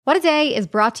What a Day is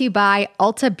brought to you by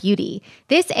Ulta Beauty.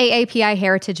 This AAPI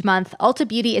Heritage Month, Ulta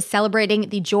Beauty is celebrating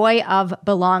the joy of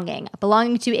belonging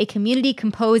to a community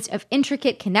composed of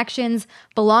intricate connections,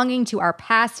 belonging to our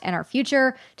past and our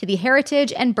future, to the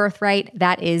heritage and birthright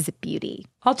that is beauty.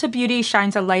 Ulta Beauty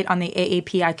shines a light on the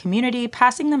AAPI community,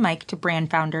 passing the mic to brand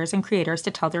founders and creators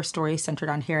to tell their stories centered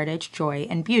on heritage, joy,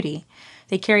 and beauty.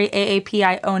 They carry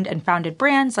AAPI-owned and founded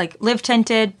brands like Live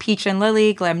Tinted, Peach and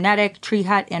Lily, Glamnetic, Tree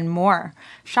Hut, and more.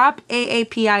 Shop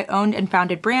AAPI-owned and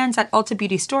founded brands at Ulta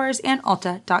Beauty stores and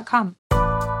Ulta.com.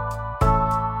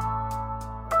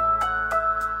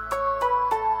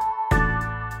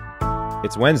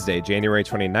 It's Wednesday, January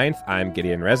 29th. I'm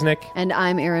Gideon Resnick. And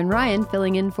I'm Erin Ryan,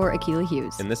 filling in for Akilah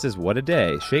Hughes. And this is What a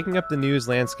Day, shaking up the news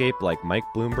landscape like Mike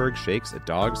Bloomberg shakes a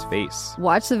dog's face.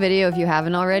 Watch the video if you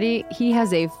haven't already. He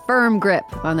has a firm grip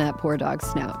on that poor dog's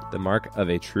snout. The mark of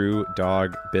a true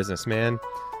dog businessman.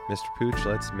 Mr. Pooch,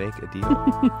 let's make a deal.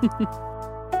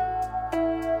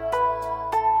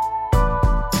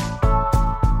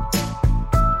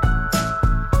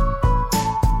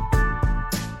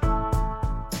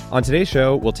 On today's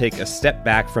show, we'll take a step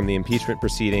back from the impeachment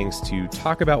proceedings to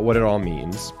talk about what it all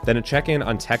means, then a check-in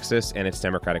on Texas and its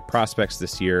Democratic prospects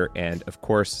this year, and, of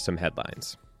course, some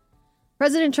headlines.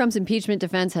 President Trump's impeachment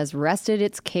defense has rested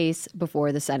its case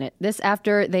before the Senate. This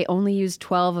after they only used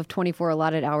 12 of 24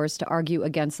 allotted hours to argue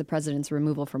against the president's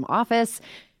removal from office.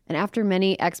 And after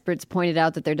many experts pointed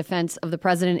out that their defense of the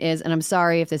president is, and I'm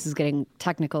sorry if this is getting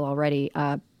technical already,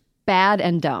 bad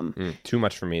and dumb. Too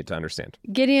much for me to understand.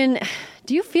 Gideon,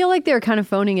 do you feel like they're kind of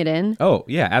phoning it in? Oh,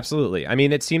 yeah, absolutely. I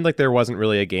mean, it seemed like there wasn't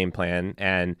really a game plan,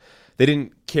 and they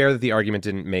didn't care that the argument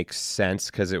didn't make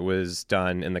sense because it was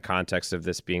done in the context of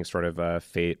this being sort of a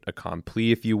fait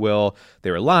accompli, if you will. They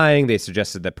were lying. They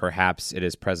suggested that perhaps it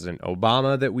is President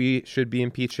Obama that we should be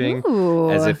impeaching,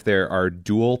 as if there are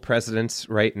dual presidents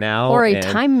right now. Or a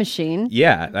time machine.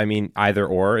 Yeah, I mean, either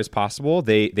or is possible.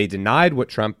 They denied what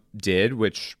Trump did,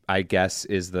 which I guess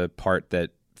is the part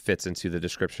that fits into the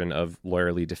description of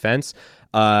lawyerly defense.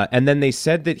 And then they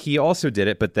said that he also did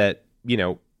it, but that, you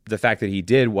know, the fact that he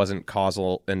did wasn't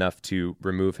causal enough to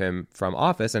remove him from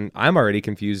office. And I'm already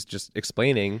confused just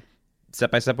explaining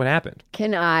step by step what happened.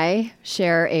 Can I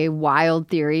share a wild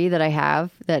theory that I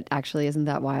have that actually isn't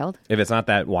that wild? If it's not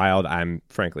that wild, I'm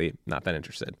frankly not that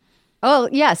interested. Oh,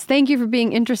 yes. Thank you for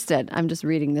being interested. I'm just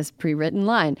reading this pre-written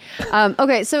line.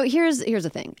 Okay, so here's the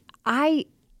thing.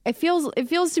 It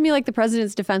feels to me like the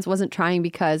president's defense wasn't trying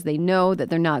because they know that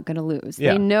they're not going to lose.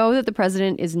 Yeah. They know that the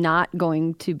president is not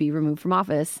going to be removed from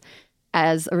office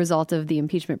as a result of the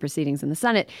impeachment proceedings in the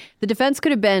Senate. The defense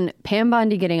could have been Pam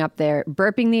Bondi getting up there,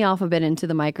 burping the alphabet into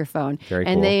the microphone. Very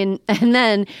and cool.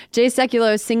 then Jay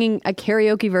Sekulow singing a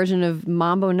karaoke version of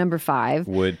Mambo No. 5.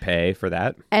 Would pay for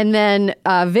that. And then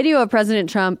a video of President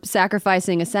Trump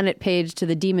sacrificing a Senate page to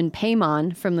the demon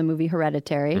Paimon from the movie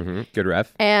Hereditary. Mm-hmm. Good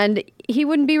ref. And he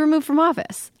wouldn't be removed from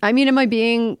office. I mean, am I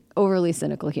being overly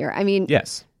cynical here? I mean,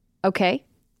 Yes. Okay.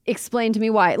 Explain to me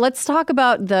why. Let's talk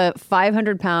about the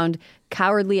 500-pound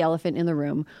cowardly elephant in the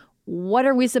room. What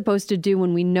are we supposed to do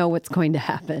when we know what's going to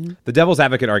happen? The devil's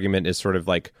advocate argument is sort of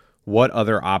like, what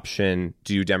other option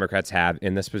do Democrats have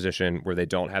in this position where they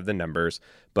don't have the numbers,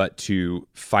 but to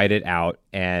fight it out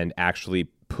and actually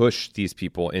push these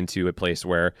people into a place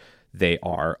where they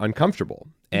are uncomfortable?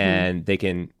 And they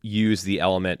can use the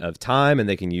element of time, and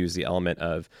they can use the element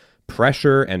of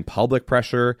pressure and public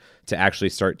pressure to actually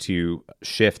start to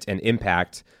shift and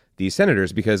impact these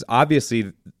senators, because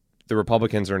obviously the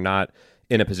Republicans are not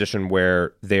in a position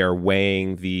where they are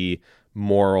weighing the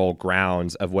moral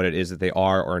grounds of what it is that they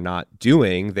are or not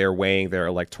doing. They're weighing their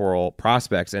electoral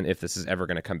prospects and if this is ever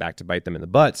going to come back to bite them in the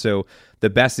butt. So the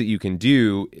best that you can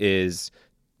do is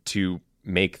to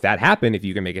make that happen if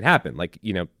you can make it happen. Like,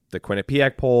 you know, the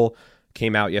Quinnipiac poll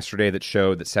came out yesterday that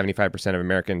showed that 75% of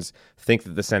Americans think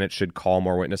that the Senate should call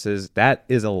more witnesses. That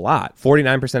is a lot.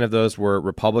 49% of those were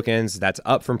Republicans. That's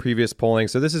up from previous polling.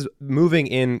 So this is moving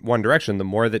in one direction. The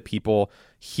more that people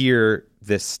hear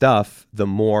this stuff, the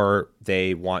more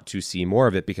they want to see more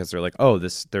of it, because they're like, oh,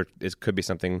 there could be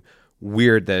something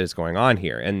weird that is going on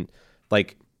here. And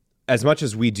like, as much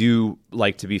as we do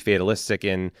like to be fatalistic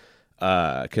in,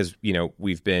 because, you know,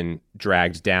 we've been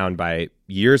dragged down by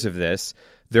years of this,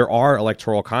 there are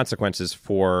electoral consequences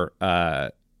for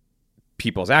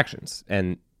people's actions.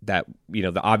 And that, you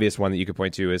know, the obvious one that you could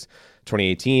point to is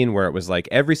 2018, where it was like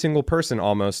every single person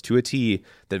almost to a T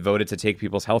that voted to take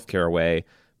people's health care away,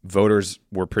 voters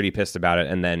were pretty pissed about it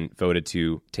and then voted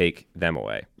to take them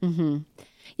away. Mm-hmm.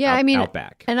 Yeah, I mean,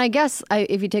 Outback. And I guess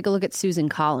if you take a look at Susan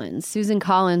Collins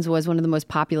was one of the most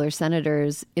popular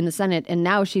senators in the Senate, and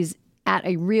now she's at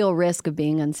a real risk of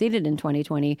being unseated in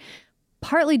 2020,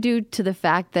 partly due to the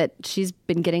fact that she's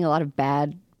been getting a lot of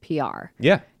bad PR.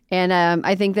 Yeah. And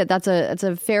I think that that's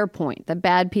a fair point. That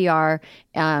bad PR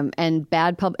and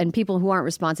and people who aren't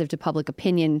responsive to public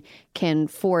opinion can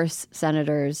force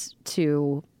senators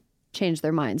to change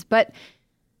their minds. But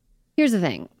here's the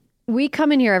thing: we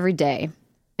come in here every day,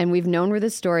 and we've known where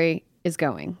this story is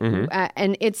going,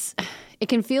 and it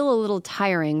can feel a little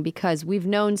tiring because we've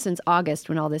known since August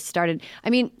when all this started. I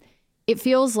mean, it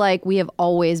feels like we have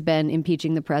always been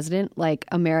impeaching the president, like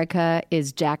America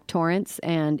is Jack Torrance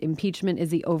and impeachment is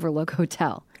the Overlook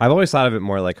Hotel. I've always thought of it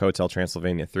more like Hotel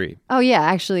Transylvania 3. Oh, yeah,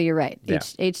 actually, you're right. Yeah.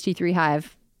 HT3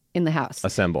 Hive in the House.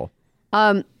 Assemble.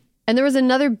 And there was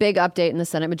another big update in the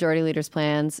Senate Majority Leader's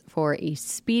plans for a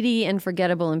speedy and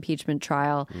forgettable impeachment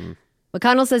trial.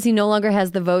 McConnell says he no longer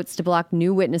has the votes to block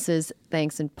new witnesses,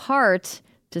 thanks in part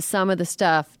to some of the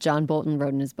stuff John Bolton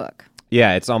wrote in his book.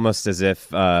 Yeah, it's almost as if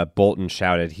Bolton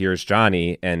shouted, "Here's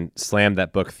Johnny," and slammed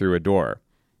that book through a door,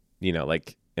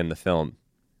 like in the film.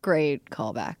 Great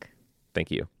callback.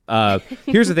 Thank you.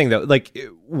 Here's the thing, though. Like,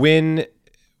 when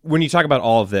you talk about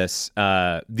all of this,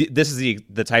 this is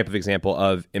the type of example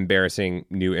of embarrassing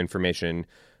new information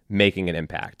making an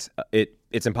impact.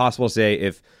 It's impossible to say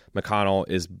if McConnell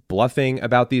is bluffing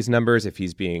about these numbers, if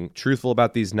he's being truthful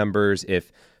about these numbers,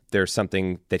 if there's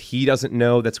something that he doesn't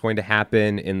know that's going to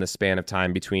happen in the span of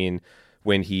time between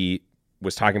when he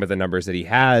was talking about the numbers that he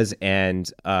has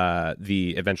and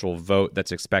the eventual vote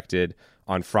that's expected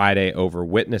on Friday over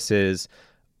witnesses.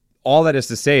 All that is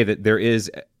to say that there is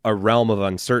a realm of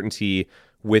uncertainty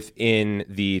within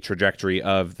the trajectory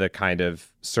of the kind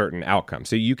of certain outcome.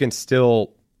 So you can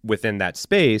still, within that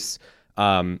space,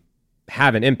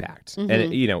 have an impact. And,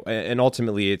 and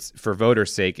ultimately it's for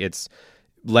voters' sake, it's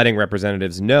letting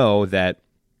representatives know that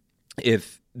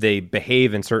if they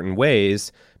behave in certain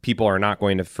ways, people are not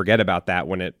going to forget about that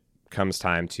when it comes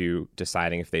time to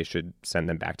deciding if they should send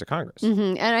them back to Congress.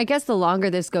 And I guess the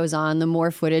longer this goes on, the more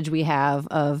footage we have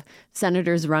of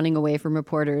senators running away from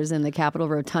reporters in the Capitol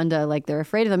Rotunda like they're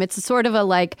afraid of them. It's sort of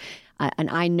an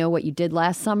I know what you did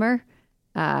last summer.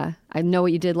 I know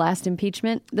what you did last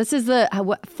impeachment. This is the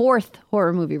fourth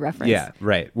horror movie reference. Yeah,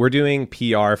 right. We're doing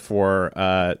PR for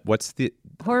what's the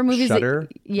horror movies? Shudder?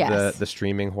 Yes. The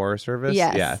streaming horror service?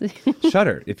 Yes. Yeah.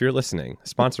 Shudder, if you're listening,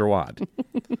 sponsor WAD.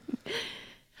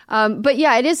 But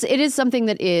yeah, it is something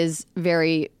that is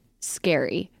very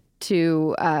scary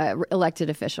to elected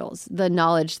officials. The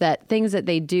knowledge that things that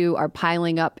they do are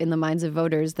piling up in the minds of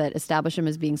voters that establish them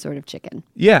as being sort of chicken.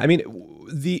 Yeah, I mean,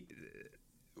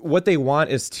 what they want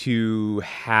is to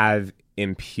have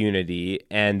impunity,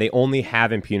 and they only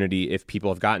have impunity if people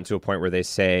have gotten to a point where they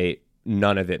say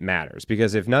none of it matters.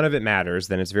 Because if none of it matters,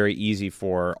 then it's very easy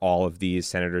for all of these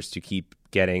senators to keep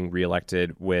getting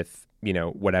reelected with,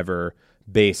 whatever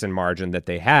base and margin that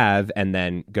they have, and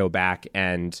then go back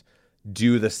and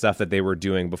do the stuff that they were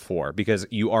doing before. Because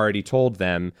you already told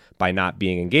them by not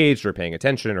being engaged or paying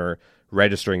attention or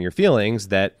registering your feelings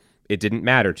that it didn't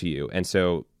matter to you. And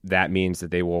so that means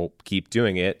that they will keep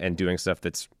doing it and doing stuff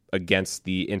that's against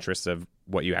the interests of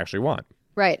what you actually want.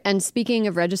 Right. And speaking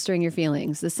of registering your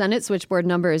feelings, the Senate switchboard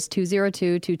number is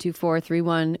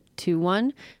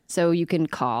 202-224-3121. So you can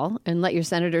call and let your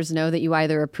senators know that you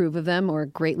either approve of them or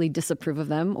greatly disapprove of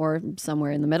them or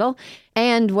somewhere in the middle.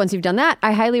 And once you've done that,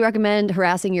 I highly recommend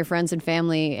harassing your friends and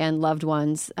family and loved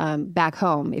ones back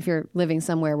home if you're living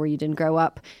somewhere where you didn't grow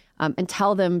up, and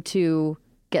tell them to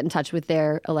get in touch with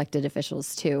their elected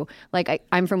officials too. Like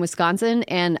I'm from Wisconsin,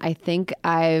 and I think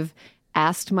I've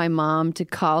asked my mom to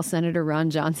call Senator Ron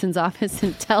Johnson's office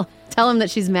and tell him that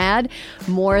she's mad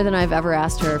more than I've ever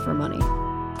asked her for money.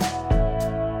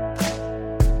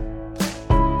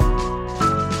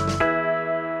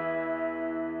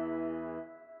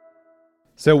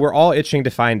 So we're all itching to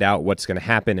find out what's going to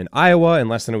happen in Iowa in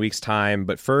less than a week's time.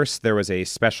 But first, there was a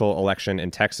special election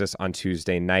in Texas on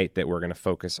Tuesday night that we're going to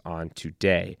focus on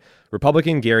today.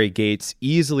 Republican Gary Gates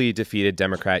easily defeated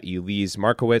Democrat Elise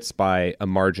Markowitz by a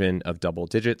margin of double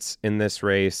digits in this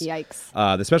race. Yikes.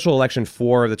 The special election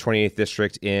for the 28th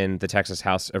district in the Texas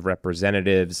House of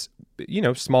Representatives,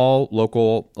 small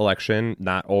local election,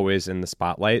 not always in the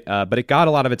spotlight, but it got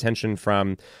a lot of attention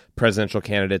from presidential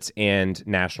candidates and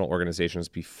national organizations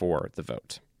before the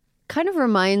vote. Kind of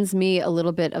reminds me a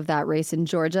little bit of that race in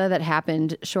Georgia that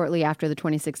happened shortly after the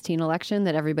 2016 election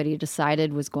that everybody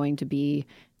decided was going to be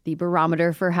the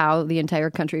barometer for how the entire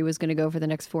country was going to go for the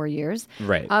next 4 years.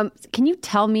 Right. Can you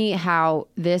tell me how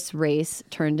this race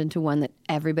turned into one that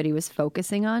everybody was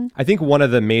focusing on? I think one of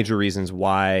the major reasons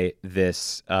why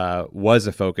this was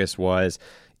a focus was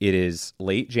It is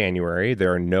late January.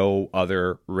 There are no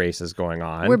other races going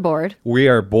on. We're bored. We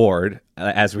are bored,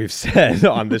 as we've said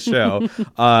on the show.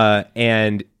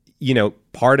 And,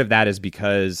 part of that is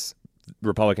because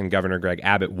Republican Governor Greg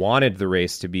Abbott wanted the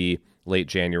race to be late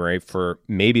January for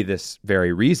maybe this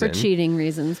very reason. For cheating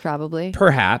reasons, probably.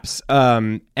 Perhaps.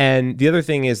 And the other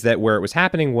thing is that where it was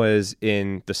happening was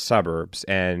in the suburbs,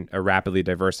 and a rapidly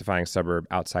diversifying suburb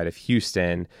outside of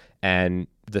Houston. And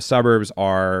the suburbs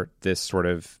are this sort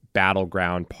of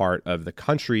battleground part of the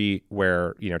country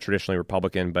where, traditionally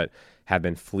Republican, but have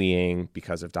been fleeing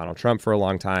because of Donald Trump for a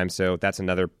long time. So that's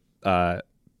another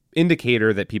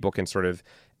indicator that people can sort of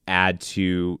add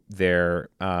to their,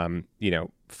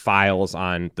 files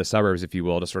on the suburbs, if you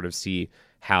will, to sort of see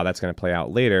how that's going to play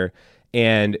out later.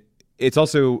 And it's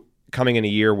also coming in a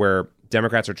year where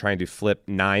Democrats are trying to flip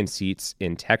 9 seats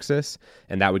in Texas,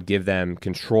 and that would give them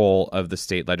control of the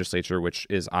state legislature, which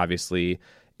is obviously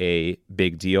a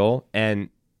big deal. And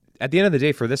at the end of the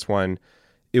day, for this one,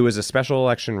 it was a special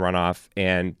election runoff,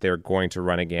 and they're going to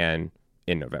run again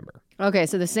in November. Okay,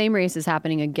 so the same race is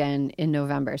happening again in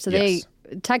November. So Yes.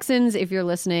 Texans, if you're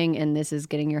listening and this is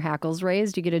getting your hackles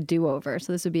raised, you get a do-over.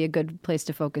 So this would be a good place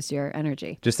to focus your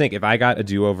energy. Just think, if I got a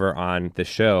do-over on the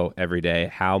show every day,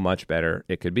 how much better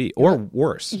it could be, or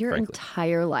worse, Your frankly.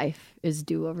 entire life is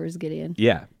do-overs, Gideon.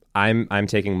 Yeah, I'm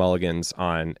taking mulligans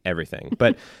on everything.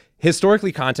 But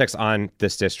historically, context on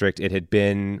this district, it had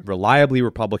been reliably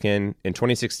Republican. In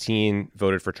 2016,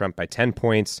 voted for Trump by 10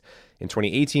 points. In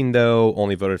 2018, though,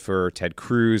 only voted for Ted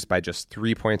Cruz by just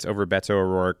 3 points over Beto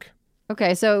O'Rourke.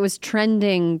 Okay, so it was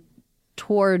trending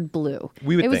toward blue.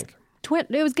 We would think.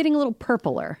 It was getting a little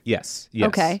purpler. Yes.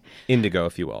 Okay. Indigo,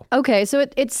 if you will. Okay, so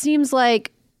it seems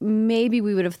like maybe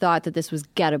we would have thought that this was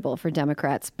gettable for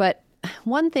Democrats. But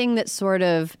one thing that sort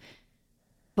of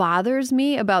bothers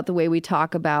me about the way we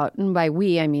talk about, and by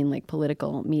we, I mean like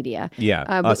political media. Yeah,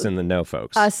 us in the know,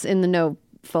 folks. Us in the know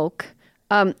folk,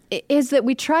 is that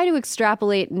we try to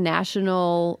extrapolate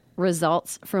national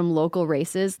results from local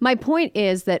races. My point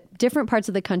is that different parts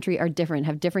of the country are different,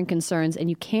 have different concerns, and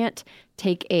you can't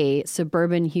take a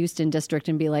suburban Houston district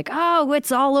and be like, oh,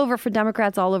 it's all over for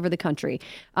Democrats all over the country.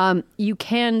 You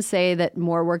can say that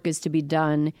more work is to be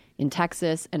done in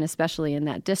Texas and especially in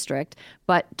that district,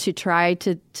 but to try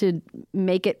to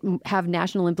make it have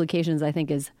national implications, I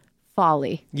think, is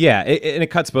folly. Yeah, and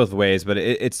it cuts both ways, but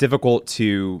it's difficult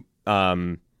to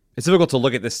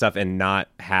look at this stuff and not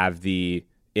have the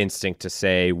instinct to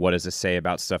say, what does this say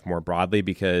about stuff more broadly,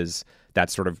 because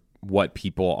that's sort of what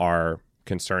people are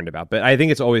concerned about. But I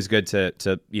think it's always good to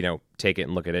take it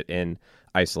and look at it in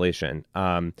isolation.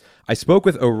 I spoke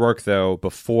with O'Rourke, though,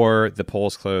 before the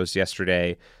polls closed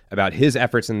yesterday about his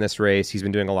efforts in this race. He's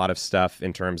been doing a lot of stuff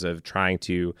in terms of trying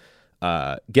to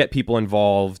get people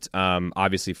involved,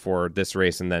 obviously for this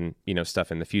race, and then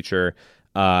stuff in the future.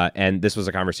 And this was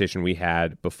a conversation we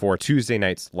had before Tuesday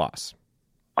night's loss.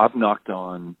 I've knocked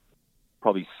on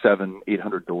probably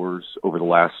 700-800 doors over the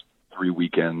last 3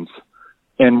 weekends.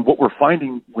 And what we're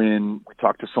finding when we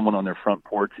talk to someone on their front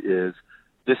porch is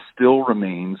this still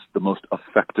remains the most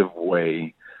effective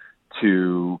way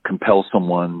to compel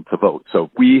someone to vote. So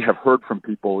we have heard from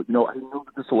people, I didn't know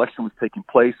that this election was taking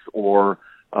place, or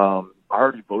I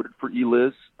already voted for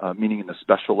Eliz, meaning in the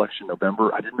special election in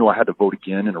November. I didn't know I had to vote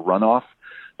again in a runoff.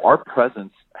 Our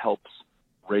presence helps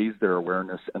raise their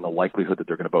awareness and the likelihood that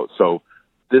they're going to vote. So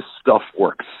this stuff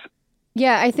works.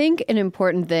 Yeah, I think an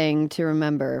important thing to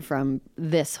remember from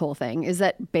this whole thing is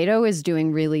that Beto is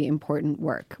doing really important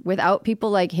work. Without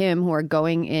people like him who are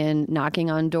going in, knocking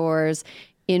on doors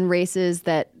in races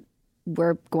that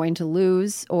we're going to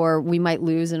lose, or we might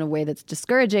lose in a way that's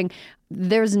discouraging,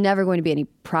 there's never going to be any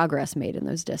progress made in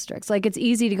those districts. Like, it's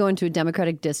easy to go into a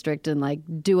Democratic district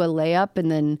and do a layup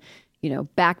and then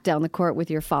back down the court with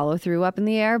your follow through up in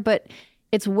the air. But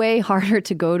it's way harder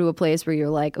to go to a place where you're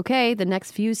like, okay, the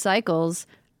next few cycles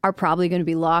are probably going to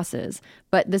be losses.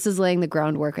 But this is laying the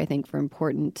groundwork, I think, for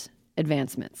important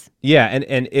advancements. Yeah.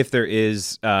 And if there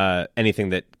is anything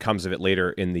that comes of it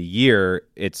later in the year,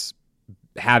 it's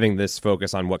having this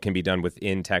focus on what can be done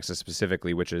within Texas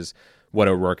specifically, which is what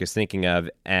O'Rourke is thinking of.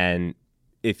 And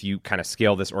if you kind of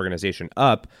scale this organization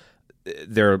up,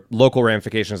 there are local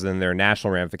ramifications and then there are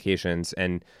national ramifications.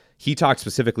 And he talked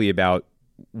specifically about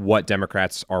what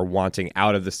Democrats are wanting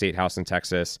out of the state house in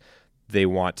Texas. They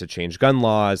want to change gun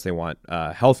laws. They want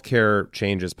healthcare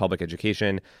changes, public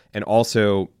education, and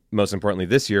also, most importantly,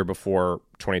 this year before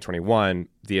 2021,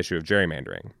 the issue of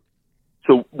gerrymandering.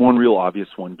 So one real obvious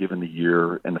one, given the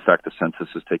year and the fact the census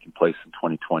is taking place in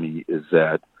 2020, is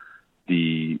that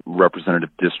the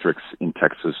representative districts in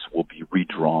Texas will be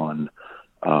redrawn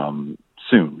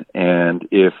soon. And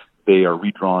if they are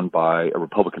redrawn by a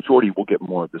Republican majority, we'll get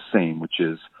more of the same, which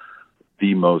is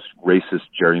the most racist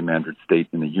gerrymandered state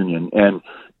in the union. And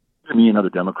me and other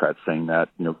Democrats saying that,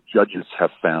 judges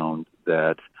have found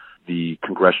that the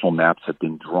congressional maps have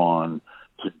been drawn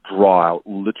to draw out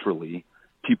literally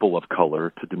people of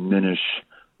color, to diminish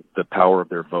the power of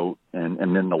their vote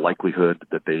and then the likelihood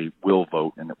that they will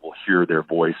vote and that we'll hear their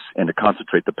voice, and to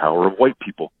concentrate the power of white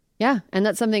people. Yeah, and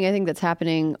that's something I think that's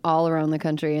happening all around the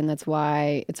country, and that's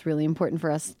why it's really important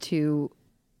for us to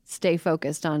stay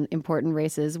focused on important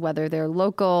races, whether they're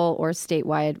local or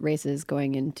statewide races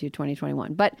going into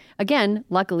 2021. But again,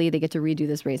 luckily, they get to redo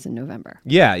this race in November.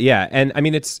 Yeah. And I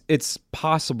mean, it's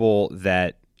possible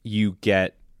that you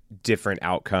get different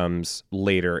outcomes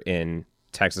later in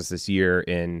Texas this year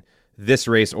in this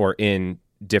race or in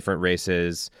different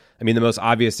races. I mean, the most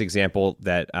obvious example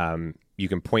that you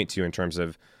can point to in terms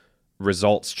of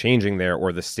results changing there,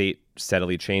 or the state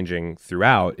steadily changing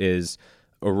throughout, is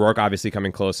O'Rourke obviously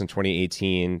coming close in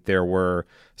 2018. There were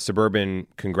suburban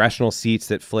congressional seats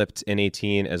that flipped in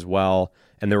 18 as well.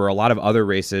 And there were a lot of other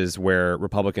races where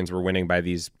Republicans were winning by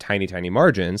these tiny, tiny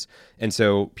margins. And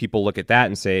so people look at that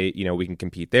and say, we can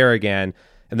compete there again.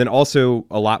 And then also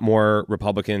a lot more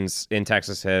Republicans in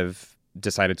Texas have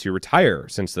decided to retire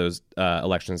since those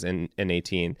elections in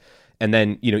 18. And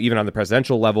then, even on the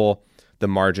presidential level, the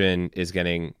margin is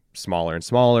getting smaller and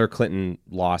smaller. Clinton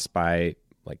lost by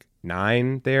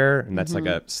 9 there, and that's like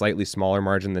a slightly smaller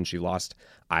margin than she lost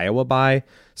Iowa by.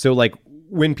 So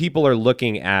when people are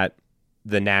looking at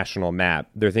the national map,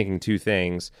 they're thinking two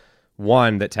things.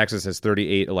 One, that Texas has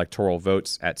 38 electoral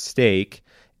votes at stake.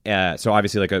 So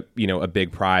obviously a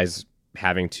big prize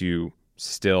having to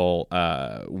still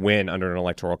win under an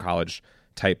electoral college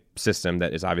type system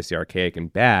that is obviously archaic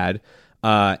and bad.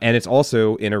 And it's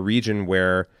also in a region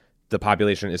where the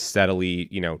population is steadily,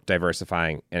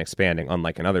 diversifying and expanding,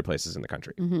 unlike in other places in the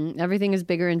country. Mm-hmm. Everything is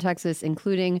bigger in Texas,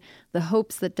 including the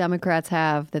hopes that Democrats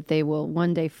have that they will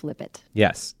one day flip it.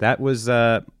 Yes, that was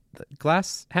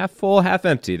glass half full, half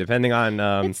empty, depending on...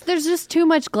 There's just too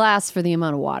much glass for the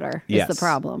amount of water is the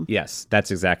problem. Yes,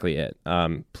 that's exactly it.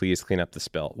 Please clean up the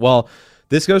spill. Well,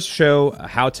 this goes to show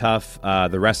how tough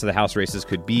the rest of the House races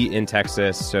could be in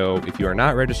Texas. So if you are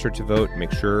not registered to vote,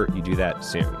 make sure you do that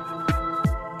soon.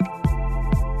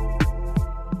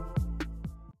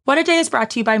 What a Day is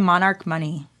brought to you by Monarch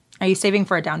Money. Are you saving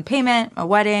for a down payment, a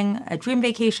wedding, a dream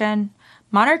vacation?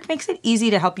 Monarch makes it easy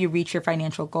to help you reach your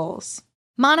financial goals.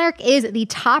 Monarch is the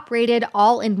top-rated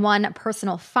all-in-one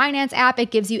personal finance app.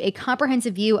 It gives you a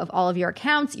comprehensive view of all of your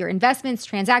accounts, your investments,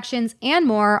 transactions, and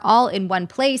more, all in one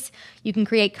place. You can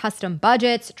create custom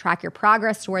budgets, track your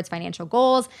progress towards financial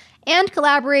goals, and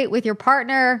collaborate with your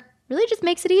partner. Really just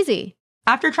makes it easy.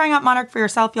 After trying out Monarch for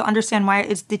yourself, you'll understand why it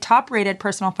is the top-rated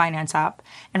personal finance app.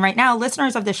 And right now,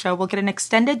 listeners of the show will get an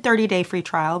extended 30-day free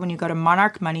trial when you go to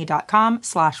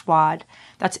monarchmoney.com/WAD.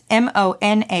 That's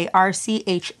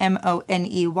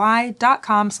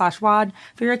monarchmoney.com/WAD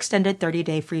for your extended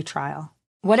 30-day free trial.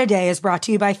 What a Day is brought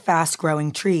to you by Fast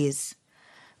Growing Trees.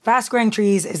 Fast Growing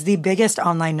Trees is the biggest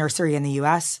online nursery in the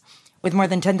U.S., with more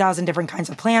than 10,000 different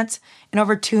kinds of plants and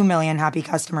over 2 million happy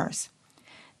customers.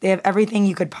 They have everything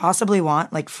you could possibly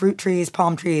want, like fruit trees,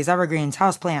 palm trees, evergreens,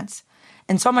 houseplants,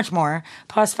 and so much more.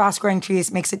 Plus, Fast Growing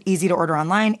Trees makes it easy to order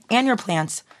online, and your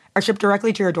plants are shipped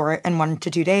directly to your door in 1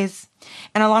 to 2 days.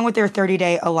 And along with their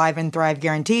 30-day Alive and Thrive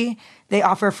guarantee, they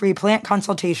offer free plant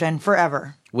consultation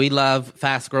forever. We love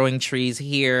Fast Growing Trees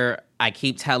here. I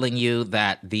keep telling you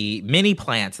that the mini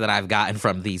plants that I've gotten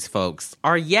from these folks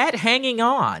are yet hanging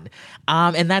on.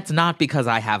 And that's not because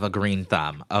I have a green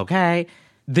thumb, okay?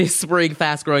 This spring,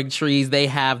 Fast Growing Trees, they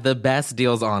have the best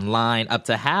deals online, up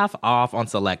to half off on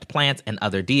select plants and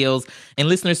other deals. And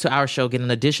listeners to our show get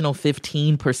an additional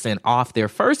 15% off their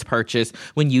first purchase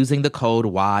when using the code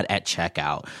WAD at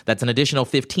checkout. That's an additional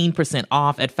 15%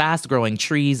 off at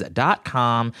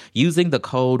fastgrowingtrees.com using the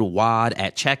code WAD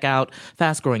at checkout.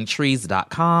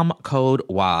 Fastgrowingtrees.com, code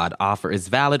WAD. Offer is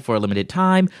valid for a limited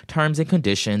time. Terms and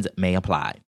conditions may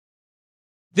apply.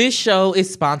 This show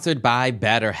is sponsored by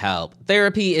BetterHelp.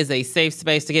 Therapy is a safe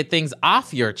space to get things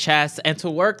off your chest and to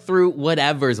work through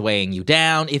whatever's weighing you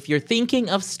down. If you're thinking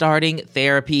of starting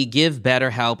therapy, give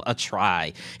BetterHelp a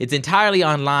try. It's entirely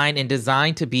online and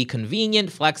designed to be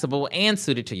convenient, flexible, and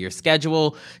suited to your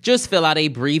schedule. Just fill out a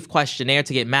brief questionnaire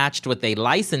to get matched with a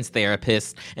licensed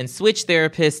therapist and switch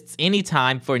therapists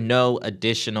anytime for no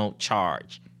additional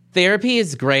charge. Therapy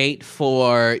is great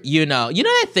for, you know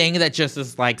that thing that just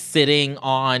is like sitting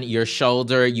on your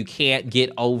shoulder, you can't get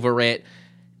over it,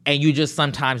 and you just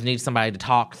sometimes need somebody to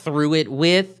talk through it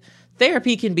with.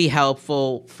 therapy can be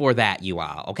helpful for that, you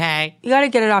all, okay? You got to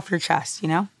get it off your chest, you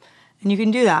know? And you can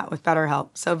do that with BetterHelp.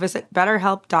 So visit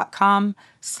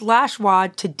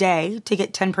betterhelp.com/WAD today to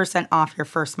get 10% off your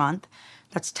first month.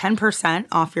 That's 10%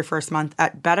 off your first month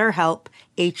at BetterHelp,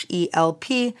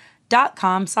 HELP.com/WAD.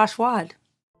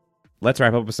 Let's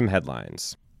wrap up with some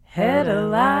headlines.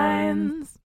 Headlines.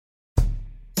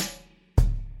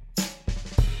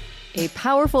 A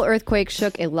powerful earthquake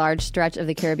shook a large stretch of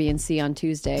the Caribbean Sea on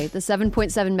Tuesday. The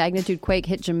 7.7 magnitude quake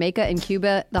hit Jamaica and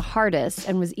Cuba the hardest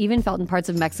and was even felt in parts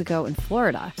of Mexico and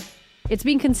Florida. It's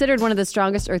being considered one of the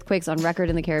strongest earthquakes on record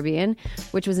in the Caribbean,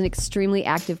 which was an extremely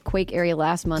active quake area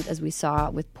last month, as we saw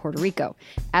with Puerto Rico.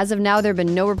 As of now, there have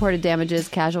been no reported damages,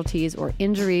 casualties, or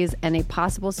injuries, and a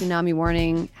possible tsunami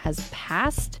warning has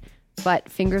passed. But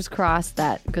fingers crossed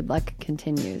that good luck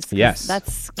continues. Yes.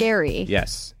 That's scary.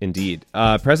 Yes, indeed.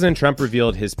 President Trump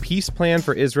revealed his peace plan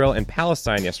for Israel and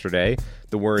Palestine yesterday.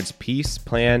 The words peace,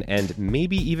 plan, and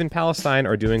maybe even Palestine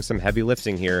are doing some heavy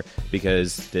lifting here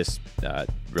because this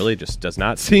really just does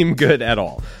not seem good at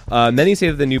all. Many say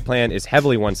that the new plan is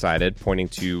heavily one-sided, pointing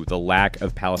to the lack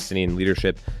of Palestinian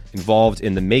leadership involved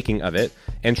in the making of it,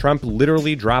 and Trump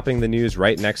literally dropping the news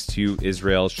right next to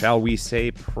Israel's, shall we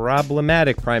say,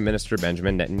 problematic Prime Minister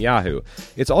Benjamin Netanyahu.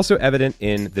 It's also evident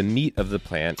in the meat of the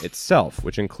plan itself,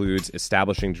 which includes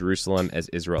establishing Jerusalem as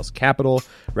Israel's capital,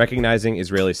 recognizing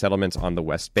Israeli settlements on the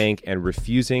West Bank, and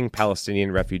refusing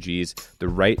Palestinian refugees the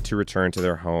right to return to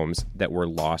their homes that were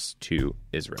lost to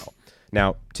Israel.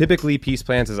 Now, typically, peace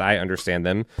plans, as I understand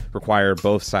them, require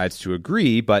both sides to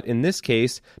agree, but in this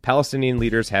case, Palestinian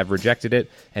leaders have rejected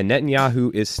it, and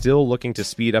Netanyahu is still looking to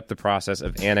speed up the process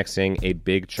of annexing a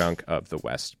big chunk of the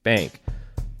West Bank.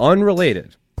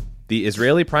 Unrelated, the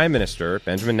Israeli Prime Minister,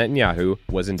 Benjamin Netanyahu,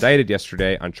 was indicted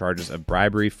yesterday on charges of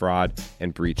bribery, fraud,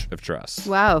 and breach of trust.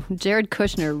 Wow, Jared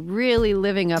Kushner really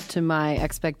living up to my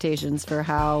expectations for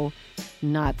how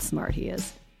not smart he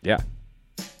is. Yeah,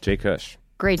 Jay Kush.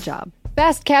 Great job.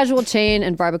 Fast casual chain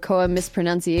and barbacoa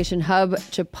mispronunciation hub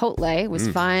Chipotle was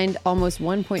fined almost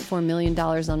 $1.4 million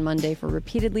on Monday for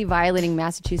repeatedly violating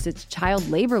Massachusetts child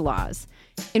labor laws.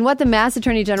 In what the Mass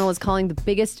Attorney General is calling the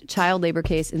biggest child labor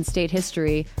case in state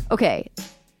history. Okay,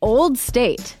 old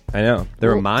state. I know.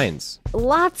 There were mines.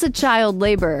 Lots of child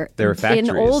labor. There were factories.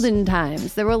 In olden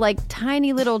times. There were like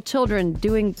tiny little children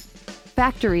doing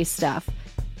factory stuff.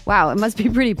 Wow, it must be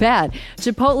pretty bad.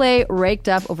 Chipotle raked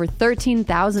up over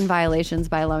 13,000 violations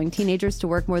by allowing teenagers to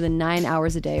work more than 9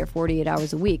 hours a day or 48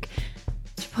 hours a week.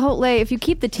 Chipotle, if you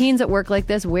keep the teens at work like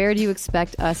this, where do you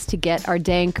expect us to get our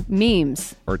dank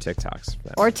memes? Or TikToks.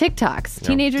 Or TikToks. No.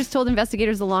 Teenagers told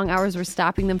investigators the long hours were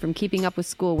stopping them from keeping up with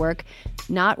schoolwork.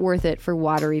 Not worth it for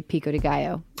watery pico de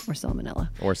gallo or salmonella.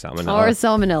 Or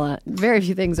salmonella. Very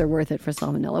few things are worth it for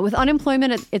salmonella. With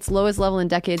unemployment at its lowest level in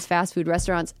decades, fast food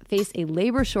restaurants face a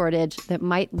labor shortage that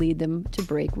might lead them to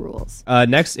break rules.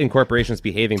 Next, in corporations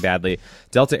behaving badly,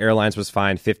 Delta Airlines was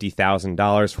fined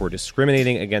 $50,000 for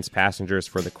discriminating against passengers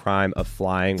for the crime of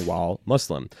flying while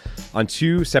Muslim. On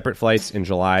 2 separate flights in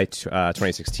July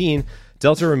 2016,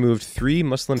 Delta removed 3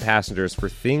 Muslim passengers for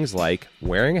things like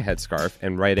wearing a headscarf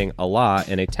and writing Allah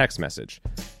in a text message.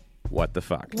 What the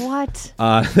fuck? What?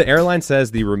 The airline says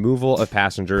the removal of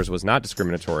passengers was not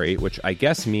discriminatory, which I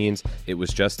guess means it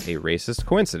was just a racist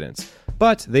coincidence.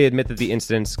 But they admit that the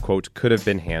incidents, quote, could have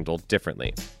been handled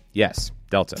differently. Yes,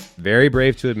 Delta, very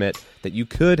brave to admit that you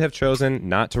could have chosen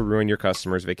not to ruin your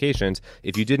customers' vacations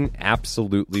if you didn't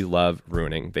absolutely love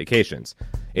ruining vacations.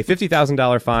 A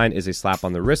 $50,000 fine is a slap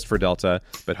on the wrist for Delta,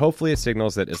 but hopefully it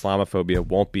signals that Islamophobia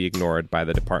won't be ignored by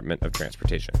the Department of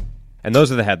Transportation. And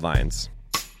those are the headlines.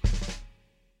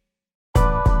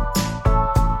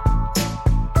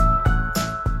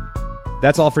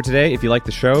 That's all for today. If you like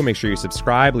the show, make sure you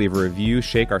subscribe, leave a review,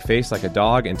 shake our face like a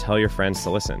dog, and tell your friends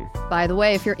to listen. By the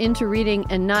way, if you're into reading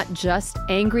and not just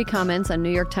angry comments on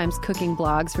New York Times cooking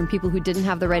blogs from people who didn't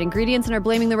have the right ingredients and are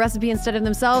blaming the recipe instead of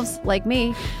themselves, like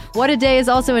me, What a Day is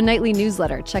also a nightly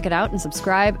newsletter. Check it out and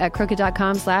subscribe at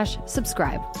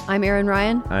crooked.com/subscribe. I'm Erin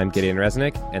Ryan. I'm Gideon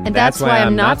Resnick. And that's why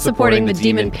I'm not supporting the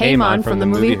demon Paimon from the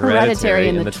movie Hereditary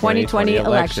in the 2020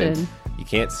 election. You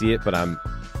can't see it, but I'm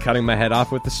cutting my head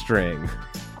off with the string.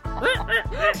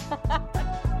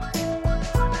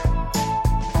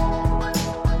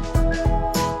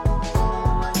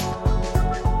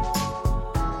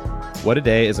 What a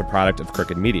Day is a product of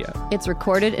Crooked Media. It's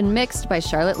recorded and mixed by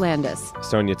Charlotte Landis.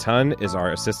 Sonia Tun is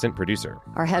our assistant producer.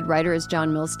 Our head writer is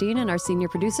John Milstein, and our senior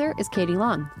producer is Katie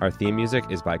Long. Our theme music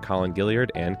is by Colin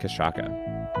Gilliard and Kashaka.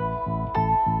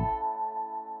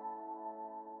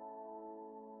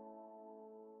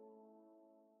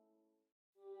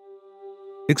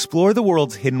 Explore the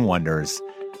world's hidden wonders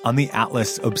on the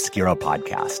Atlas Obscura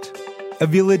podcast. A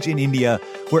village in India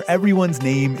where everyone's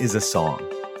name is a song.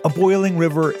 A boiling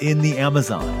river in the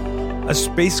Amazon. A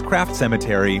spacecraft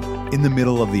cemetery in the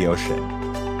middle of the ocean.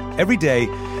 Every day,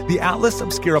 the Atlas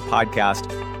Obscura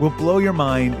podcast will blow your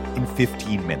mind in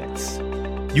 15 minutes.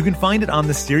 You can find it on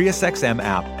the SiriusXM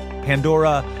app,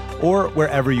 Pandora, or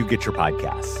wherever you get your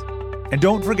podcasts. And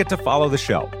don't forget to follow the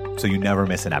show so you never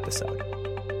miss an episode.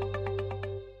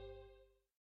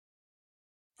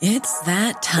 It's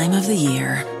that time of the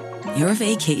year. Your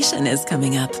vacation is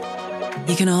coming up.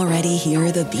 You can already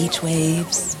hear the beach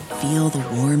waves, feel the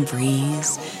warm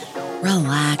breeze,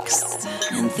 relax,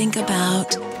 and think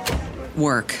about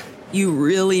work. You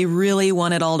really, really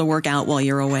want it all to work out while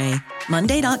you're away.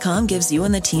 Monday.com gives you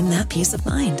and the team that peace of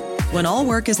mind. When all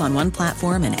work is on one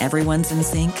platform and everyone's in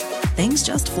sync, things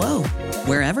just flow.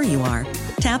 Wherever you are,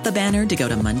 tap the banner to go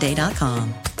to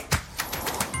Monday.com.